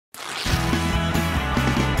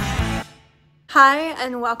Hi,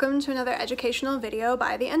 and welcome to another educational video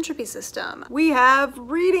by the Entropy system. We have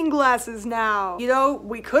reading glasses now. You know,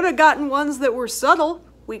 we could have gotten ones that were subtle.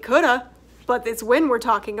 We could have, but it's when we're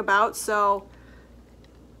talking about, so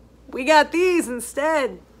we got these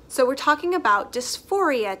instead. So we're talking about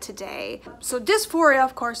dysphoria today. So dysphoria,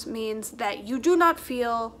 of course, means that you do not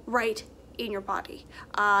feel right in your body.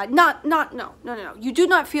 No. You do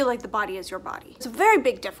not feel like the body is your body. It's a very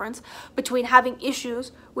big difference between having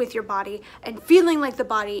issues with your body and feeling like the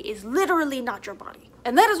body is literally not your body.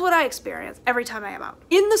 And that is what I experience every time I am out.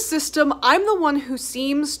 In the system, I'm the one who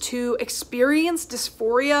seems to experience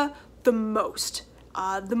dysphoria the most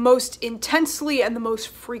intensely and the most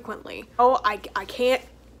frequently. Oh, I can't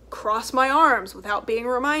cross my arms without being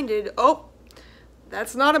reminded, oh,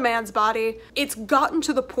 that's not a man's body. It's gotten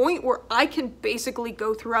to the point where I can basically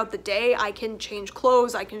go throughout the day. I can change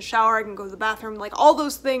clothes, I can shower, I can go to the bathroom, like all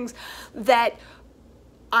those things that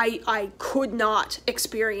I could not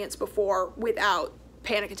experience before without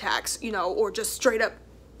panic attacks, you know, or just straight up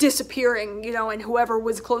disappearing, you know, and whoever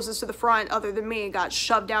was closest to the front other than me got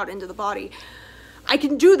shoved out into the body. I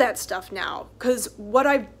can do that stuff now because what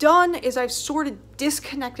I've done is I've sort of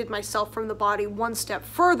disconnected myself from the body one step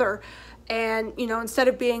further. And, you know, instead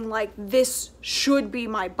of being like, this should be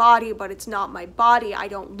my body, but it's not my body, I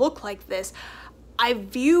don't look like this, I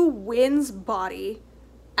view Wynn's body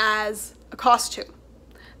as a costume.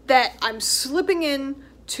 That I'm slipping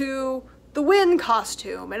into the Wynn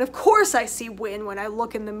costume. And of course I see Wynn when I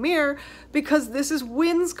look in the mirror because this is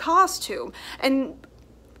Wynn's costume. And,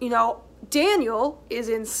 you know, Daniel is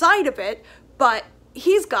inside of it, but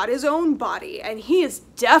he's got his own body and he is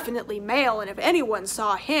definitely male, and if anyone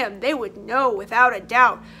saw him they would know without a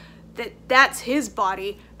doubt that that's his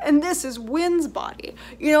body and this is Wynn's body,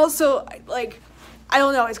 you know. So like, I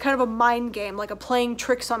don't know, it's kind of a mind game, like a playing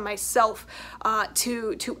tricks on myself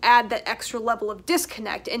to add that extra level of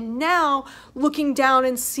disconnect. And now looking down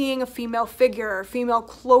and seeing a female figure or female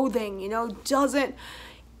clothing, you know, doesn't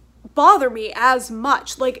bother me as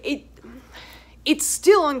much. Like it's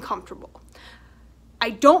still uncomfortable. I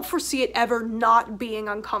don't foresee it ever not being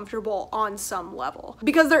uncomfortable on some level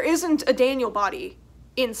because there isn't a Daniel body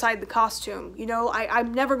inside the costume. You know,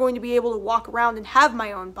 I'm never going to be able to walk around and have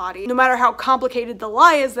my own body. No matter how complicated the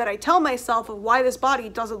lie is that I tell myself of why this body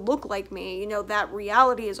doesn't look like me, you know, that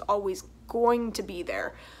reality is always going to be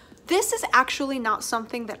there. This is actually not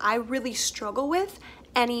something that I really struggle with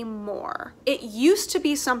anymore. It used to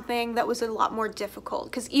be something that was a lot more difficult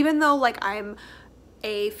because even though like I'm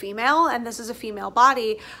a female and this is a female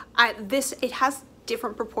body, it has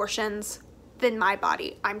different proportions than my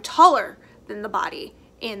body. I'm taller than the body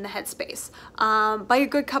in the headspace by a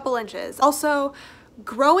good couple inches. Also,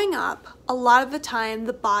 growing up, a lot of the time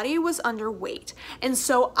the body was underweight, and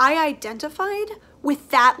so I identified with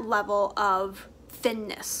that level of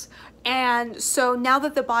thinness. And so now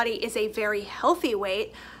that the body is a very healthy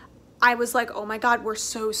weight, I was like, oh my god, we're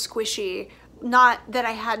so squishy. Not that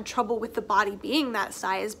I had trouble with the body being that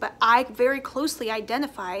size, but I very closely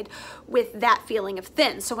identified with that feeling of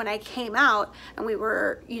thin. So when I came out and we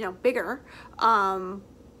were, you know, bigger,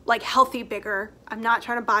 like healthy bigger, I'm not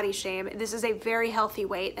trying to body shame. This is a very healthy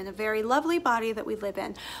weight and a very lovely body that we live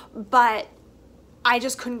in, but I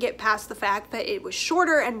just couldn't get past the fact that it was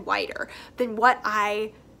shorter and wider than what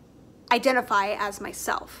I identify as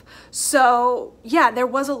myself. So yeah, there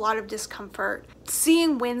was a lot of discomfort.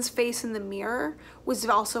 Seeing Wynn's face in the mirror was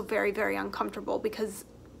also very, very uncomfortable because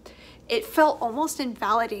it felt almost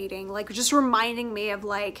invalidating, like just reminding me of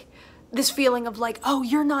like this feeling of like, oh,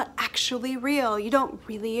 you're not actually real, you don't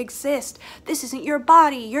really exist, this isn't your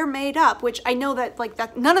body, you're made up, which I know that like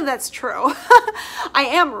that none of that's true. I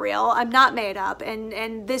am real, I'm not made up,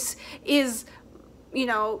 and this is, you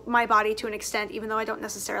know, my body to an extent, even though I don't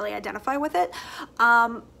necessarily identify with it.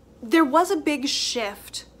 There was a big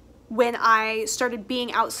shift when I started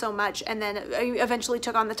being out so much, and then I eventually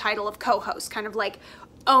took on the title of co-host, kind of like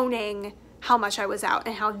owning how much I was out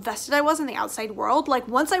and how invested I was in the outside world. Like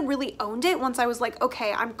once I really owned it, once I was like,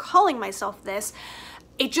 okay, I'm calling myself this,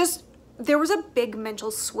 there was a big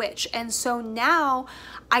mental switch. And so now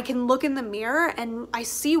I can look in the mirror and I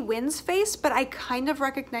see Wynn's face, but I kind of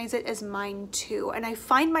recognize it as mine too. And I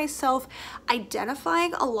find myself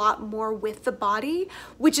identifying a lot more with the body,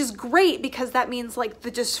 which is great because that means like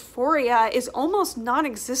the dysphoria is almost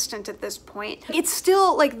non-existent at this point. It's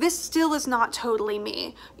still like, this still is not totally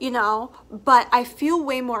me, you know, but I feel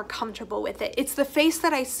way more comfortable with it. It's the face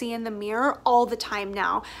that I see in the mirror all the time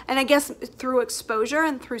now. And I guess through exposure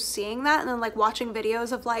and through seeing that, that and then like watching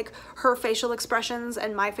videos of like her facial expressions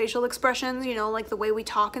and my facial expressions, you know, like the way we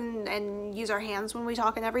talk and use our hands when we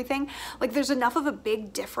talk and everything, like there's enough of a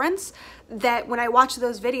big difference that when I watch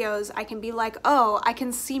those videos, I can be like, oh, I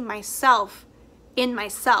can see myself in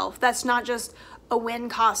myself. That's not just a Win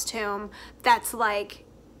costume. That's like,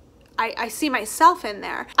 I see myself in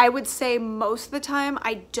there. I would say most of the time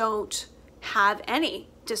I don't have any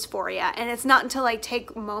dysphoria, and it's not until I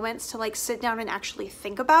take moments to like sit down and actually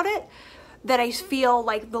think about it that I feel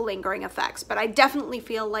like the lingering effects. But I definitely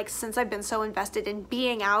feel like since I've been so invested in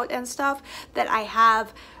being out and stuff that I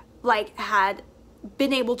have like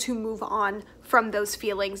been able to move on from those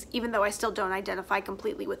feelings, even though I still don't identify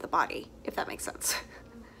completely with the body, if that makes sense.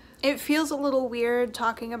 It feels a little weird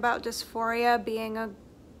talking about dysphoria being a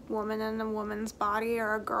woman in a woman's body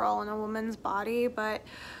or a girl in a woman's body, but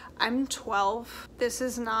I'm 12. This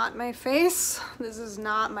is not my face. This is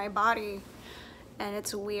not my body. And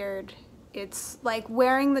it's weird. It's like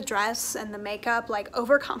wearing the dress and the makeup, like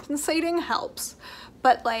overcompensating helps.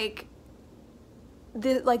 But like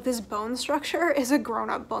this bone structure is a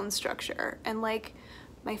grown-up bone structure. And like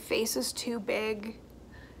my face is too big.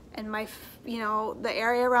 And my, you know, the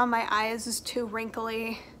area around my eyes is too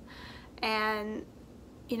wrinkly. And,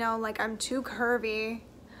 you know, like I'm too curvy.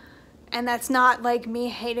 And that's not like me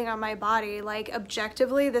hating on my body. Like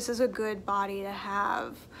objectively, this is a good body to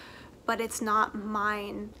have, but it's not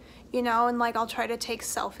mine, you know? And like I'll try to take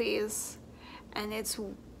selfies and it's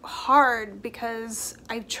hard because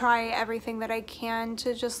I try everything that I can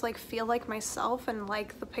to just like feel like myself and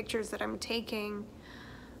like the pictures that I'm taking.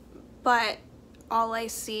 But all I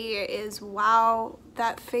see is, wow,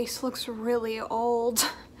 that face looks really old.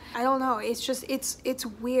 I don't know, it's just, it's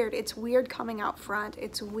weird. It's weird coming out front.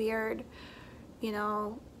 It's weird, you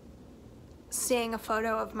know, seeing a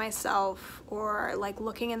photo of myself or like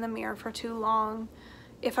looking in the mirror for too long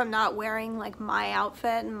if I'm not wearing like my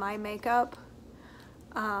outfit and my makeup.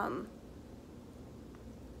 I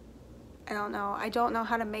don't know. I don't know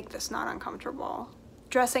how to make this not uncomfortable.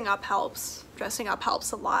 Dressing up helps. Dressing up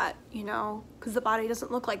helps a lot, you know, because the body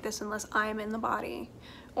doesn't look like this unless I'm in the body.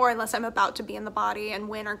 Or unless I'm about to be in the body and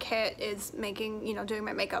Win or Kit is making, you know, doing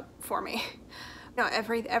my makeup for me. You know,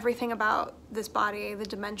 everything about this body, the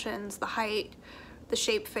dimensions, the height, the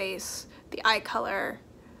shape face, the eye color,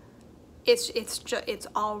 it's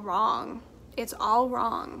all wrong. It's all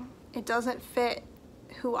wrong. It doesn't fit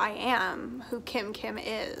who I am, who Kim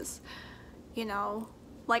is, you know?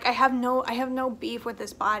 Like I have no beef with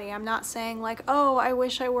this body. I'm not saying like, oh, I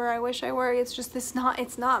wish I were. It's just it's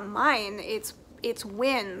not mine. It's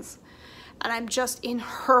Win's, and I'm just in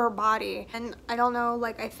her body. And I don't know,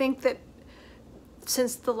 like I think that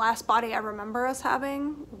since the last body I remember us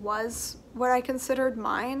having was what I considered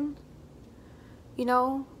mine, you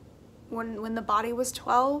know, when the body was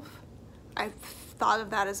 12, I thought of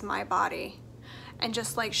that as my body. And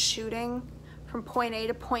just like shooting from point A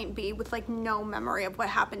to point B with like no memory of what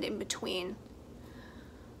happened in between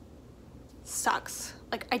sucks.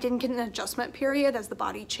 Like I didn't get an adjustment period as the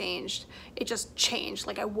body changed. It just changed.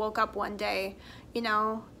 Like I woke up one day, you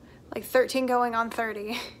know, like 13 going on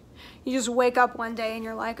 30. You just wake up one day and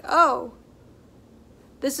you're like, oh,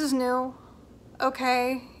 this is new.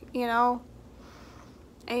 Okay, you know,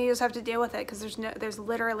 and you just have to deal with it because there's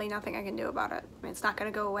literally nothing I can do about it. I mean, it's not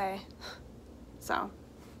gonna go away. So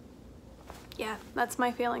yeah, that's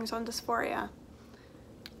my feelings on dysphoria.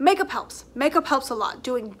 Makeup helps. Makeup helps a lot.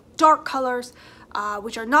 Doing dark colors,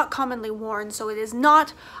 which are not commonly worn, so it is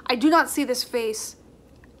not, I do not see this face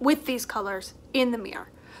with these colors in the mirror.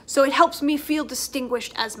 So it helps me feel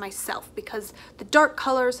distinguished as myself because the dark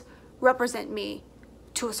colors represent me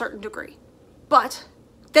to a certain degree. But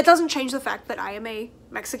that doesn't change the fact that I am a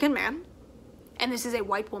Mexican man and this is a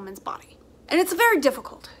white woman's body. And it's very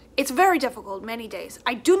difficult. It's very difficult many days.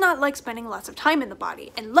 I do not like spending lots of time in the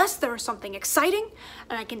body unless there is something exciting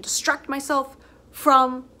and I can distract myself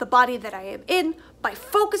from the body that I am in by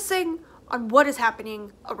focusing on what is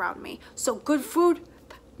happening around me. So good food,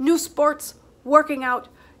 new sports, working out,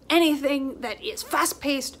 anything that is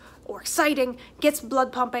fast-paced or exciting, gets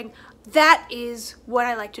blood pumping, that is what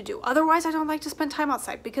I like to do. Otherwise, I don't like to spend time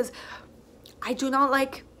outside because I do not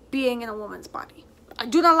like being in a woman's body. I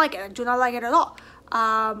do not like it. I do not like it at all.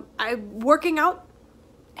 Working out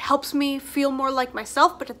helps me feel more like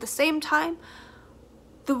myself, but at the same time,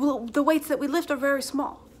 the weights that we lift are very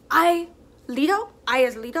small. I as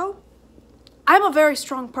Lito, I'm a very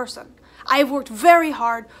strong person. I have worked very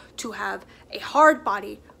hard to have a hard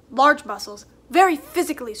body, large muscles, very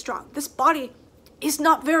physically strong. This body is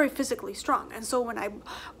not very physically strong. And so when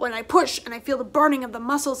I push and I feel the burning of the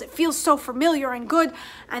muscles, it feels so familiar and good.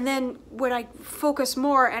 And then when I focus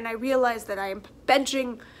more and I realize that I am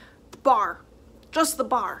benching the bar, just the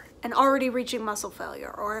bar, and already reaching muscle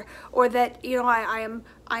failure, or that, you know, I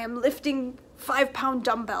am lifting 5-pound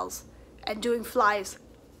dumbbells and doing flies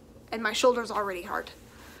and my shoulder's already hard.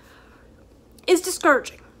 It's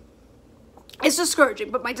discouraging. It's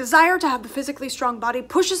discouraging, but my desire to have the physically strong body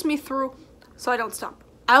pushes me through, so I don't stop.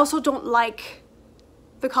 I also don't like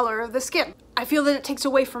the color of the skin. I feel that it takes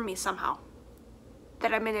away from me somehow,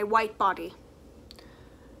 that I'm in a white body.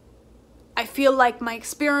 I feel like my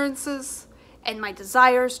experiences and my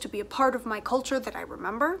desires to be a part of my culture that I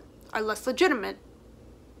remember are less legitimate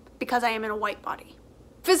because I am in a white body.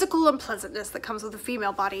 Physical unpleasantness that comes with a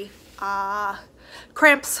female body,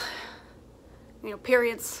 cramps, you know,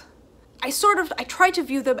 periods. I try to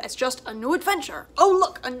view them as just a new adventure. Oh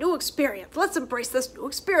look, a new experience. Let's embrace this new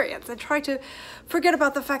experience and try to forget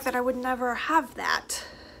about the fact that I would never have that.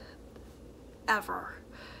 Ever.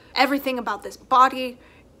 Everything about this body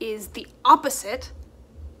is the opposite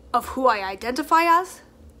of who I identify as.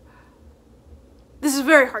 This is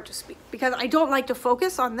very hard to speak because I don't like to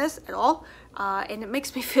focus on this at all, and it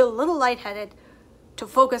makes me feel a little lightheaded to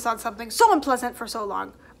focus on something so unpleasant for so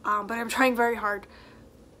long, but I'm trying very hard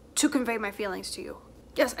to convey my feelings to you.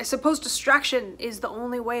 Yes, I suppose distraction is the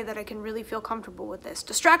only way that I can really feel comfortable with this.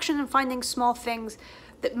 Distraction and finding small things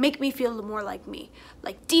that make me feel more like me.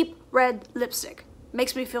 Like deep red lipstick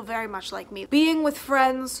makes me feel very much like me. Being with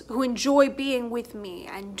friends who enjoy being with me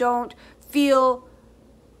and don't feel...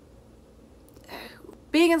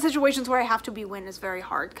 Being in situations where I have to be win is very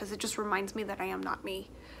hard because it just reminds me that I am not me.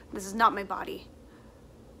 This is not my body.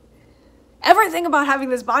 Everything about having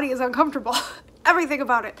this body is uncomfortable. Everything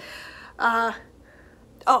about it.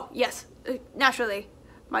 Oh, yes, naturally,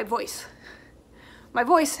 my voice. My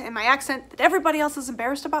voice and my accent that everybody else is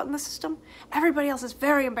embarrassed about in the system, everybody else is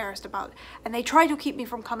very embarrassed about, and they try to keep me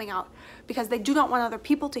from coming out because they do not want other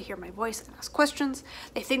people to hear my voice and ask questions.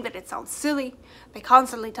 They think that it sounds silly. They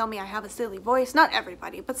constantly tell me I have a silly voice. Not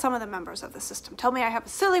everybody, but some of the members of the system tell me I have a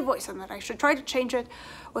silly voice and that I should try to change it,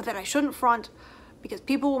 or that I shouldn't front because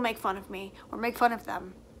people will make fun of me or make fun of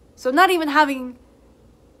them. So not even having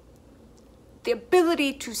the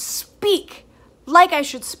ability to speak like I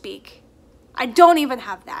should speak, I don't even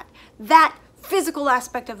have that. That physical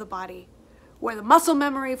aspect of the body, where the muscle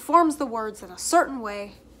memory forms the words in a certain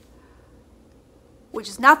way, which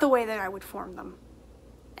is not the way that I would form them.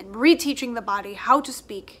 And reteaching the body how to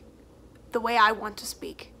speak the way I want to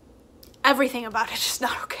speak. Everything about it is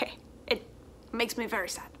not okay. It makes me very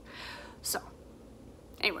sad. So,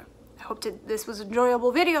 anyway, I hope this was an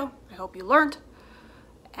enjoyable video. I hope you learned.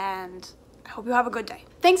 And I hope you have a good day.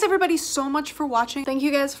 Thanks everybody so much for watching. Thank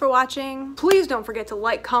you guys for watching. Please don't forget to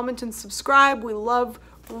like, comment, and subscribe. We love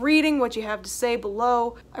reading what you have to say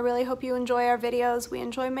below. I really hope you enjoy our videos. We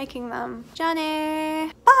enjoy making them.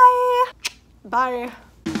 Johnny! Bye! Bye.